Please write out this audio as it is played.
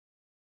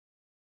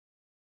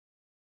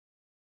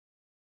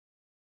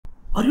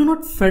Are you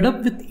not fed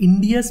up with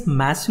India's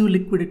massive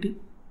liquidity?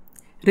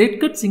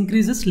 Rate cuts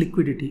increases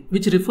liquidity,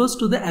 which refers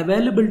to the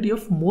availability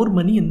of more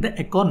money in the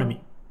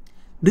economy.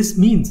 This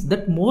means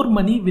that more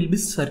money will be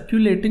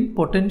circulating,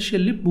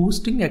 potentially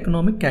boosting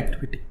economic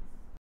activity.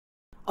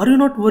 Are you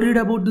not worried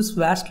about this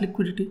vast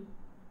liquidity?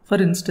 For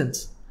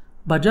instance,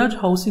 Bajaj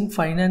Housing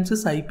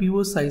Finance's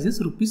IPO size is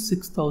Rs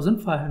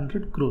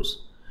 6,500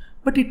 crores,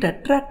 but it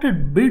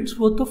attracted bids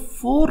worth of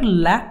 4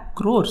 lakh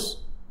crores.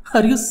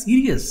 Are you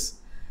serious?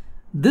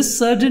 This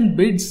surge in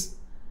bids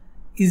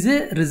is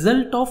a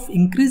result of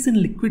increase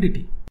in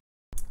liquidity.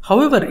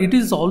 However, it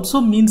is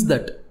also means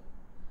that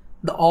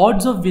the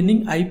odds of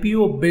winning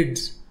IPO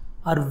bids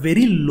are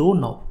very low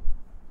now.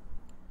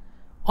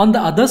 On the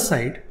other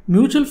side,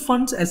 mutual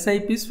funds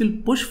SIPs will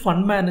push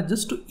fund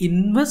managers to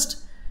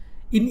invest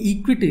in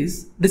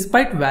equities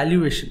despite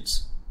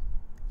valuations.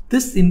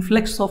 This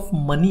influx of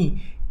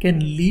money can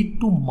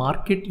lead to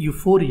market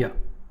euphoria.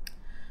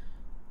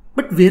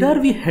 But where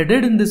are we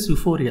headed in this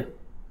euphoria?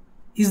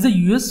 Is the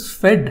US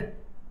Fed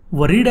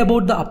worried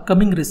about the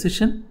upcoming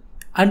recession?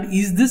 And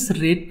is this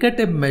rate cut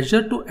a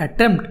measure to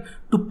attempt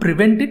to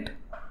prevent it?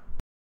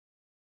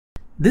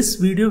 This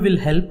video will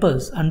help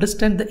us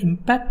understand the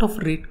impact of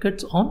rate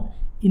cuts on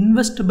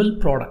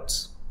investable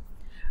products.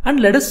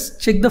 And let us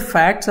check the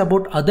facts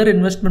about other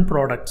investment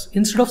products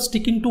instead of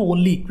sticking to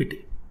only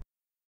equity.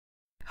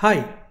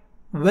 Hi,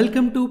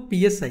 welcome to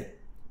PSI,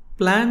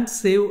 Plan,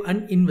 Save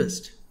and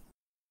Invest.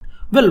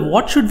 Well,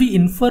 what should we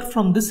infer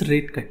from this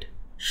rate cut?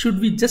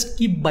 Should we just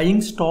keep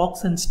buying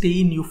stocks and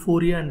stay in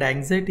euphoria and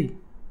anxiety?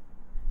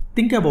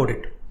 Think about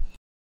it.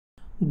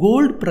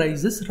 Gold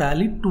prices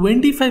rallied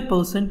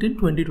 25% in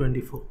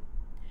 2024.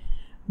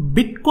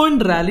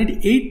 Bitcoin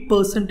rallied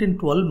 8% in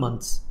 12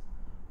 months.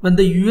 When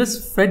the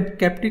US Fed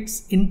kept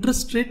its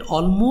interest rate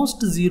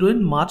almost zero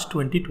in March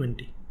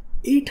 2020.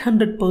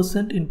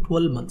 800% in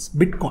 12 months,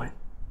 Bitcoin.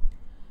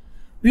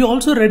 We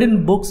also read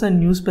in books and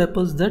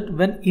newspapers that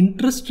when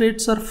interest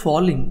rates are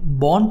falling,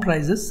 bond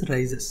prices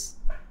rises.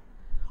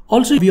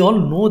 Also, we all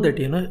know that,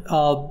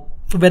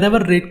 whenever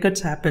rate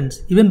cuts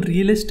happens, even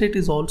real estate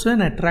is also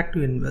an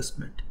attractive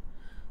investment.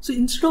 So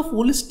instead of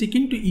only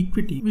sticking to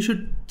equity, we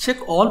should check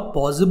all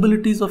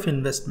possibilities of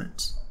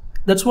investments.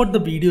 That's what the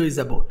video is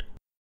about.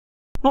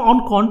 Now,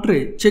 on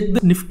contrary, check the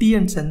Nifty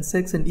and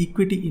Sensex and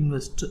equity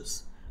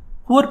investors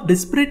who are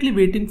desperately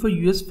waiting for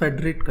US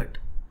Fed rate cut.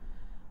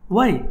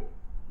 Why?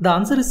 The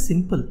answer is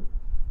simple.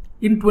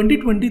 In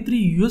 2023,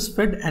 US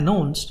Fed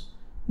announced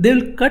they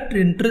will cut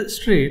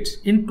interest rates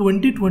in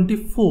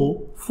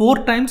 2024.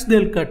 4 times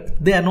they'll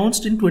cut. They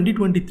announced in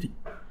 2023.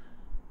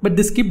 But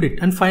they skipped it.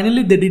 And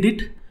finally, they did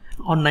it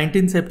on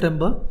 19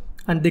 September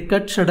and they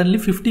cut suddenly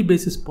 50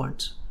 basis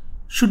points.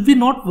 Should we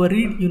not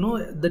worry,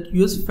 that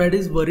US Fed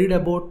is worried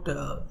about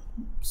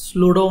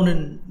slowdown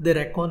in their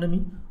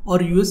economy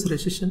or US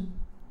recession?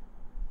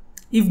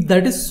 If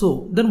that is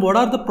so, then what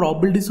are the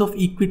probabilities of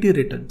equity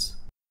returns?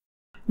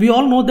 We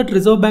all know that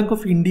Reserve Bank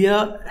of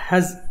India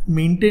has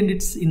maintained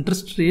its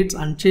interest rates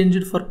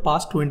unchanged for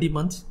past 20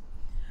 months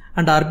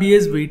and RBI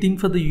is waiting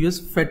for the US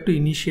Fed to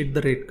initiate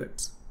the rate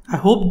cuts. I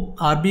hope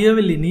RBI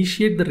will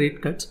initiate the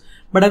rate cuts,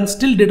 but I'm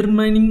still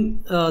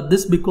determining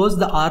this because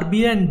the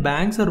RBI and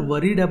banks are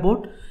worried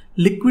about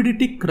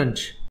liquidity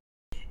crunch.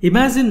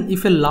 Imagine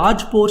if a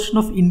large portion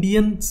of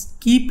Indians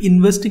keep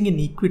investing in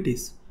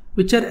equities,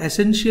 which are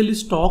essentially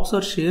stocks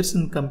or shares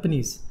in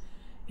companies.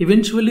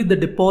 Eventually, the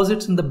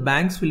deposits in the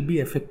banks will be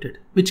affected,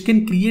 which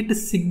can create a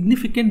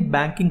significant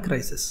banking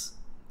crisis.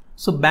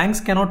 So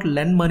banks cannot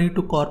lend money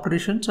to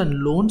corporations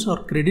and loans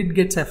or credit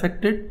gets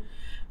affected,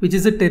 which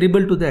is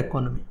terrible to the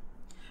economy.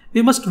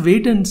 We must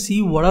wait and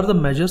see what are the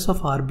measures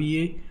of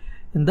RBI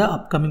in the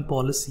upcoming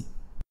policy.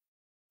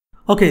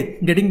 Okay,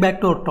 getting back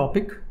to our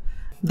topic,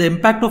 the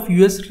impact of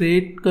US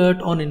rate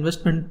cut on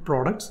investment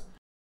products.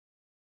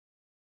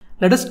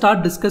 Let us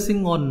start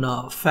discussing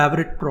on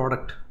favorite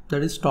product,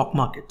 that is stock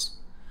markets.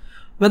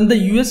 When the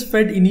US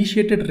Fed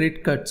initiated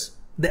rate cuts,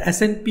 the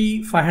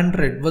S&P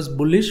 500 was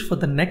bullish for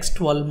the next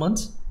 12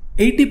 months,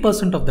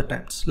 80% of the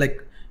times.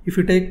 Like if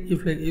you take,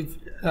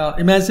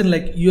 imagine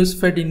like US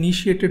Fed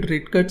initiated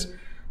rate cuts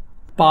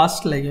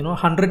past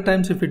 100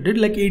 times, if it did,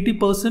 like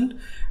 80%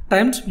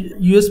 times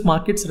US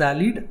markets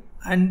rallied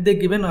and they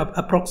given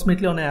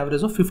approximately on an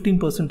average of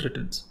 15%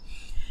 returns.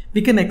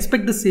 We can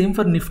expect the same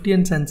for Nifty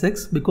and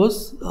Sensex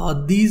because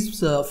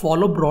these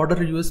follow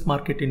broader US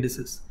market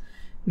indices,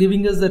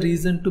 giving us the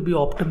reason to be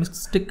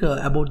optimistic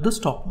about the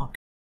stock market.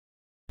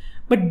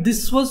 But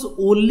this was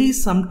only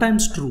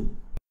sometimes true.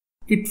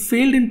 It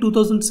failed in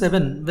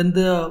 2007 when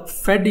the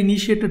Fed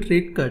initiated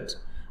rate cuts,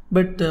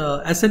 but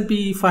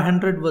S&P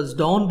 500 was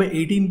down by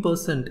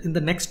 18% in the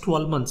next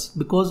 12 months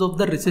because of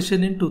the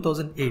recession in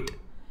 2008.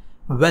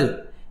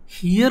 Well,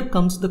 here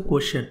comes the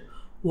question.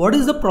 What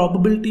is the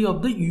probability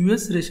of the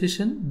US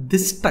recession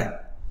this time?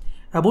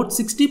 About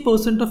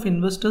 60% of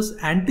investors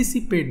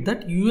anticipate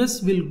that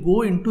US will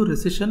go into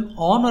recession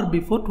on or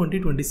before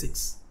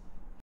 2026.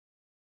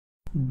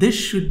 This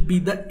should be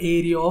the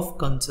area of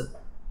concern.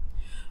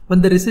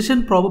 When the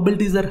recession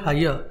probabilities are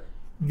higher,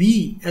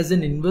 we as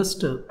an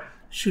investor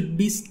should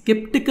be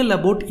skeptical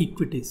about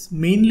equities,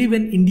 mainly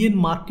when Indian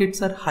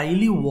markets are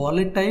highly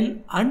volatile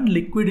and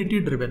liquidity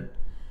driven.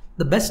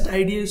 The best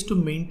idea is to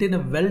maintain a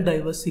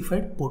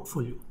well-diversified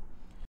portfolio.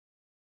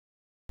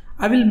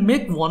 I will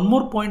make one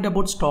more point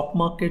about stock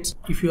markets.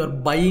 If you are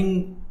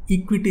buying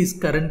equities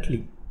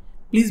currently,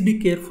 please be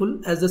careful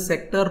as the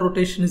sector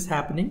rotation is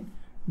happening.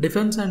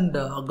 Defense and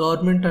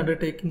government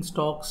undertaking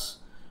stocks,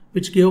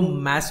 which gave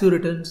massive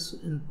returns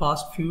in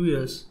past few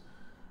years,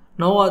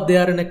 now they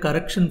are in a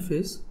correction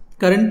phase.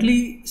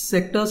 Currently,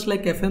 sectors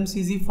like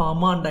FMCG,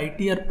 pharma and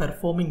IT are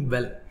performing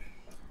well.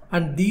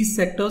 And these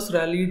sectors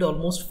rallied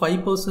almost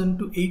 5%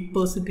 to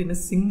 8% in a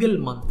single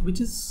month,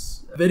 which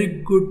is a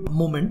very good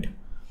moment,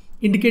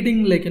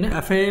 indicating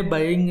FII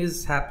buying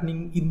is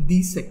happening in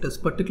these sectors,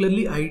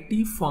 particularly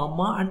IT,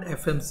 pharma and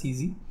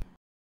FMCG.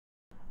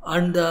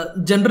 And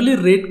generally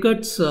rate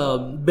cuts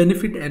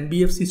benefit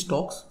NBFC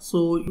stocks.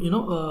 So,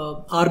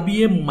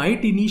 RBA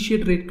might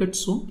initiate rate cuts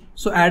soon.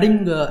 So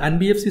adding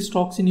NBFC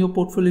stocks in your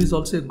portfolio is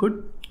also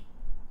good.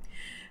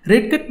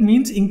 Rate cut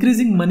means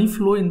increasing money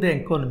flow in the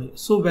economy.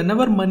 So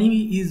whenever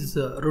money is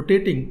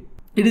rotating,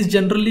 it is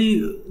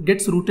generally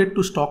gets routed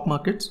to stock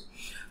markets.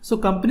 So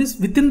companies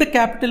within the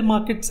capital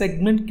market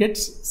segment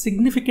gets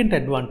significant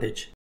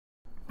advantage.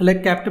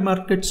 Like capital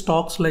market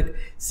stocks like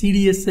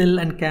CDSL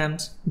and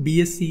CAMS,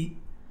 BSE,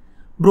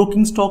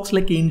 broking stocks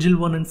like Angel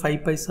One and 5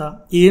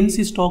 Paisa,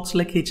 AMC stocks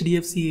like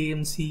HDFC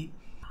AMC,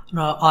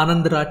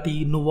 Anand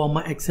Rathi,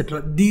 Nuvama,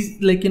 etc. These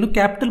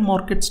capital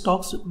market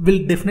stocks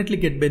will definitely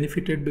get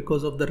benefited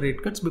because of the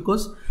rate cuts,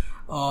 because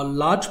a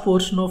large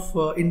portion of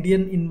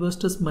Indian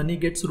investors' money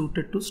gets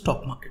routed to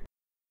stock market.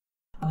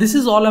 This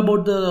is all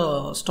about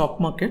the stock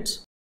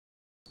markets.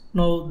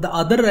 Now the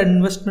other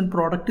investment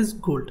product is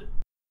gold.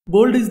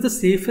 Gold is the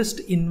safest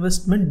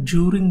investment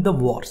during the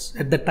wars.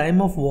 At the time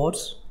of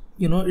wars,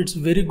 it's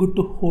very good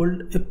to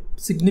hold a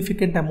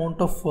significant amount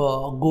of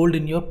gold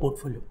in your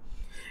portfolio.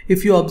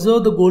 If you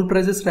observe the gold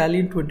prices rally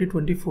in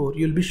 2024,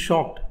 you'll be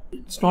shocked.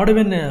 It's not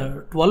even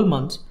 12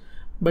 months,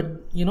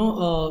 but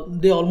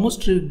they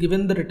almost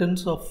given the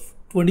returns of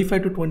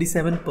 25 to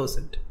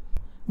 27%.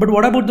 But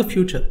what about the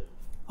future?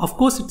 Of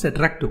course, it's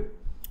attractive.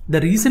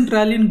 The recent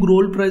rally in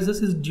gold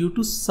prices is due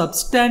to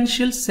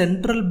substantial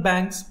central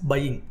banks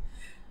buying.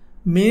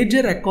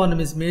 Major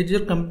economies, major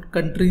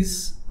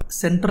countries,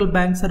 central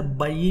banks are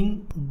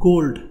buying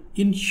gold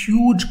in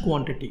huge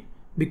quantity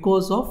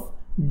because of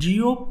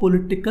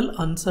geopolitical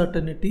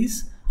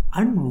uncertainties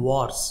and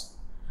wars.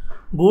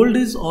 Gold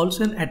is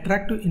also an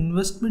attractive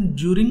investment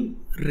during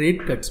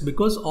rate cuts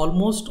because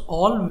almost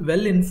all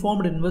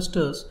well-informed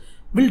investors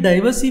will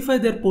diversify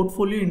their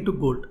portfolio into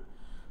gold.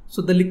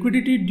 So the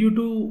liquidity due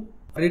to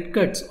rate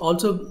cuts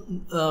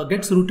also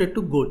gets routed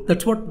to gold.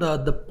 That's what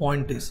the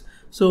point is.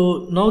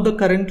 So now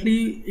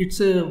currently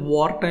it's a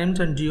war times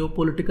and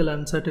geopolitical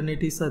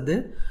uncertainties are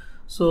there.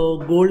 So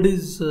gold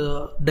is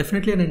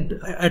definitely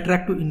an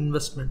attractive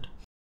investment.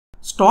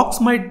 Stocks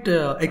might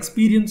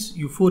experience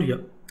euphoria,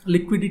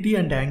 liquidity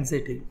and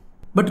anxiety.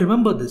 But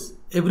remember this,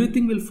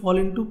 everything will fall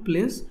into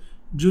place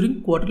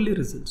during quarterly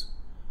results.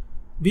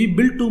 We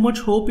build too much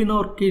hope in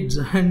our kids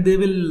and they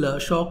will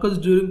shock us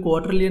during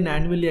quarterly and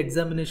annually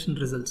examination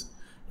results.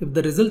 If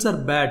the results are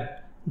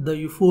bad, the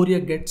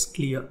euphoria gets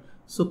clear.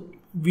 So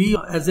we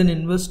as an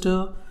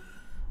investor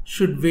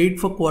should wait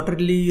for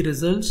quarterly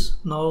results.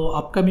 Now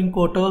upcoming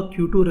quarter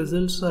Q2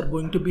 results are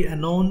going to be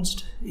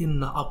announced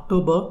in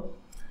October.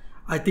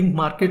 I think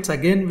markets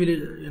again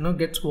will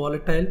gets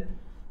volatile.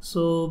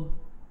 So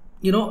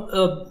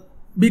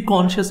be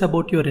conscious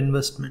about your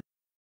investment.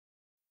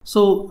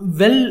 So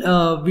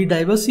we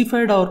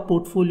diversified our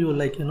portfolio,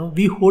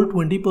 we hold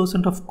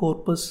 20% of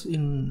corpus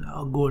in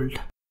gold.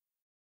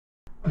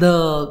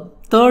 The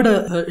third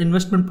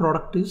investment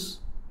product is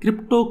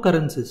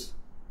cryptocurrencies.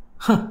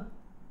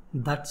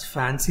 That's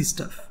fancy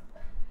stuff.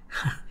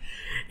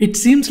 It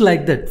seems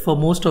like that for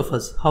most of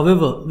us.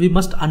 However, we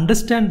must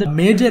understand that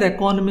major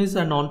economies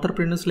and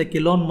entrepreneurs like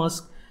Elon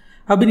Musk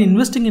have been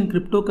investing in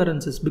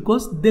cryptocurrencies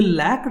because they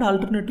lacked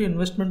alternative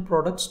investment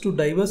products to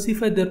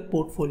diversify their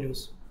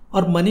portfolios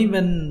or money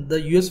when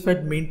the US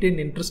Fed maintained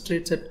interest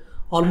rates at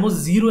almost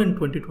zero in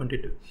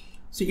 2022.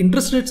 So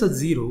interest rates are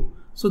zero.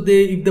 So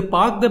if they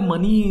park the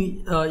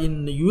money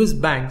in US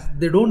banks,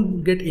 they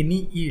don't get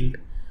any yield.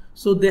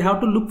 So they have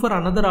to look for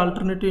another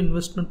alternative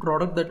investment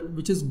product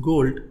which is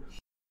gold.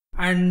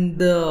 And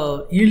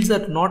the yields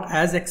are not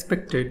as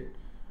expected.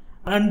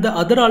 And the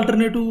other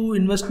alternative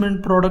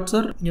investment products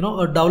are,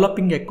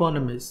 developing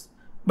economies.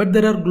 But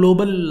there are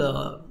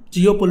global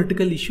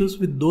geopolitical issues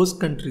with those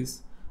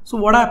countries. So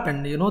what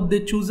happened? They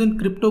chosen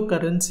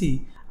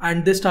cryptocurrency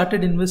and they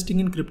started investing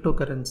in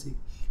cryptocurrency.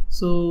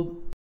 So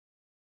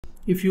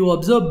if you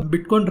observe,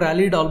 Bitcoin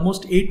rallied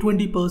almost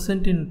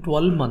 820% in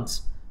 12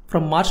 months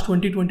from March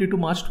 2020 to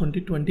March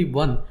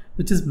 2021,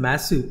 which is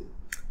massive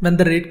when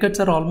the rate cuts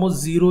are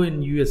almost zero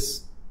in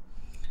US.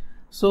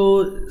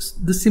 So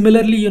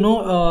similarly,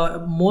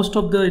 most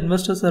of the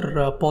investors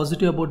are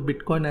positive about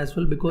Bitcoin as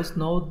well because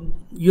now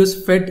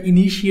US Fed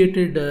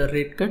initiated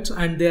rate cuts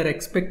and they are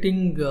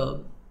expecting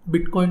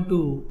Bitcoin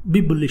to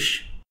be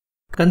bullish.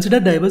 Consider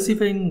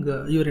diversifying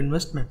your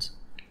investments.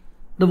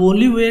 The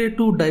only way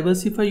to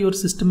diversify your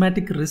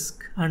systematic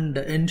risk and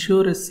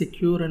ensure a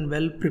secure and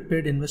well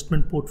prepared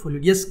investment portfolio.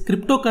 Yes,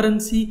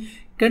 cryptocurrency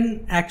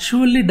can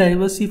actually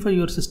diversify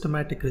your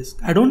systematic risk.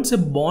 I don't say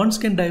bonds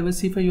can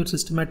diversify your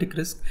systematic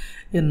risk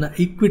in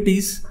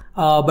equities,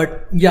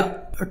 but yeah,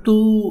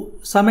 to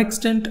some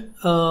extent,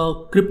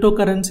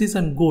 cryptocurrencies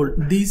and gold,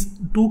 these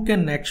two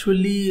can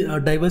actually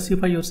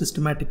diversify your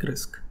systematic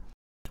risk.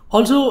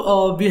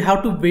 Also, we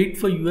have to wait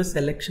for US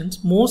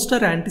elections. Most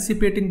are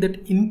anticipating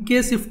that in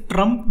case if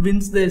Trump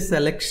wins this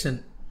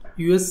election,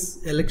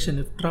 US election,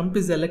 if Trump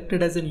is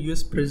elected as a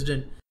US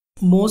president,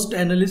 most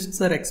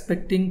analysts are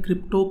expecting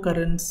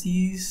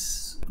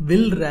cryptocurrencies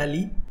will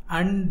rally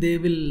and they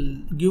will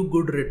give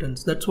good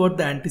returns. That's what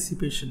the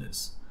anticipation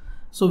is.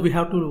 So we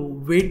have to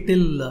wait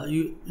till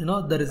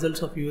the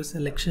results of US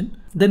election.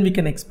 Then we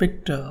can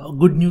expect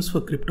good news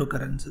for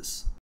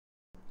cryptocurrencies.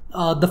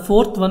 The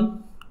fourth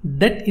one,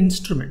 debt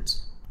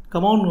instruments.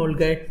 Come on, old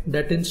guy,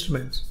 debt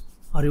instruments.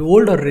 Are you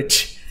old or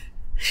rich?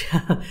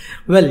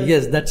 Well,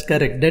 yes, that's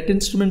correct. Debt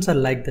instruments are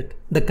like that.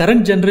 The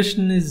current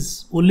generation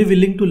is only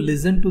willing to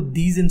listen to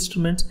these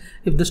instruments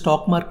if the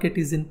stock market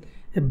is in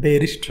a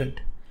bearish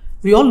trend.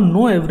 We all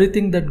know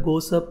everything that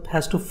goes up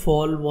has to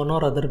fall one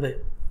or other way.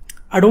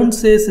 I don't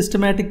say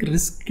systematic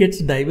risk gets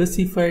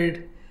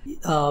diversified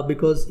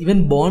because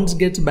even bonds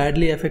gets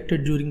badly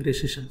affected during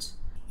recessions.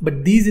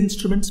 But these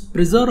instruments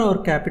preserve our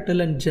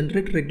capital and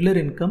generate regular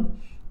income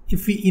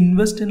if we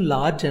invest in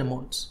large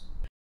amounts.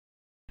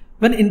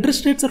 When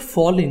interest rates are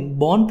falling,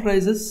 bond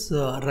prices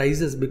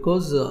rises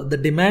because the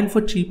demand for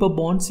cheaper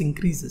bonds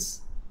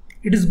increases.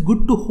 It is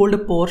good to hold a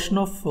portion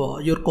of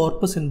your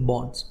corpus in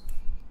bonds.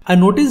 I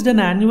noticed an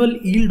annual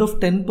yield of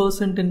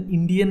 10% in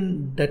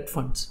Indian debt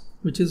funds,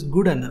 which is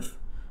good enough.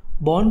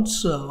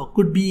 Bonds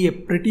could be a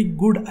pretty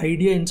good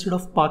idea instead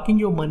of parking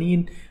your money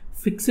in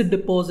fixed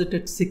deposit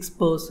at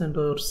 6%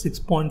 or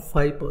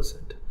 6.5%.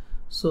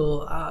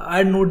 So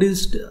I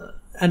noticed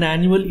an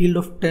annual yield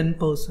of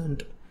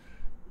 10%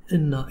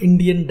 in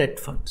Indian debt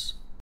funds.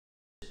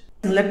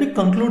 Let me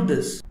conclude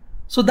this.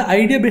 So the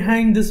idea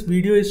behind this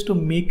video is to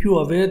make you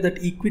aware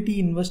that equity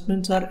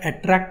investments are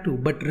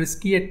attractive but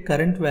risky at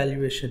current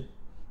valuation.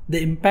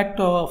 The impact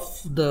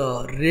of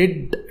the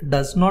rate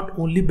does not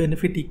only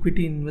benefit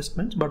equity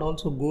investments but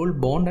also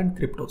gold, bond and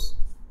cryptos.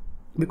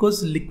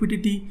 Because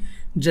liquidity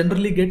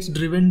generally gets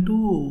driven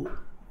to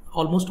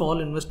almost all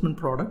investment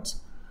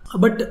products.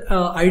 But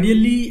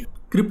ideally,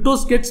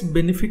 cryptos gets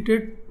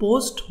benefited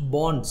post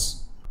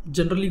bonds.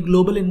 Generally,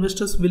 global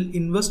investors will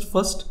invest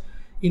first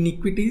in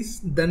equities,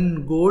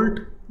 then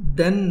gold,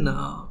 then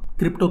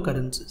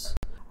cryptocurrencies.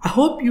 I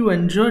hope you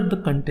enjoyed the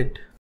content.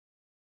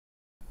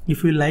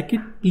 If you like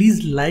it,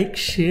 please like,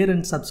 share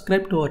and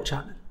subscribe to our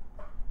channel.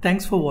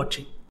 Thanks for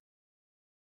watching.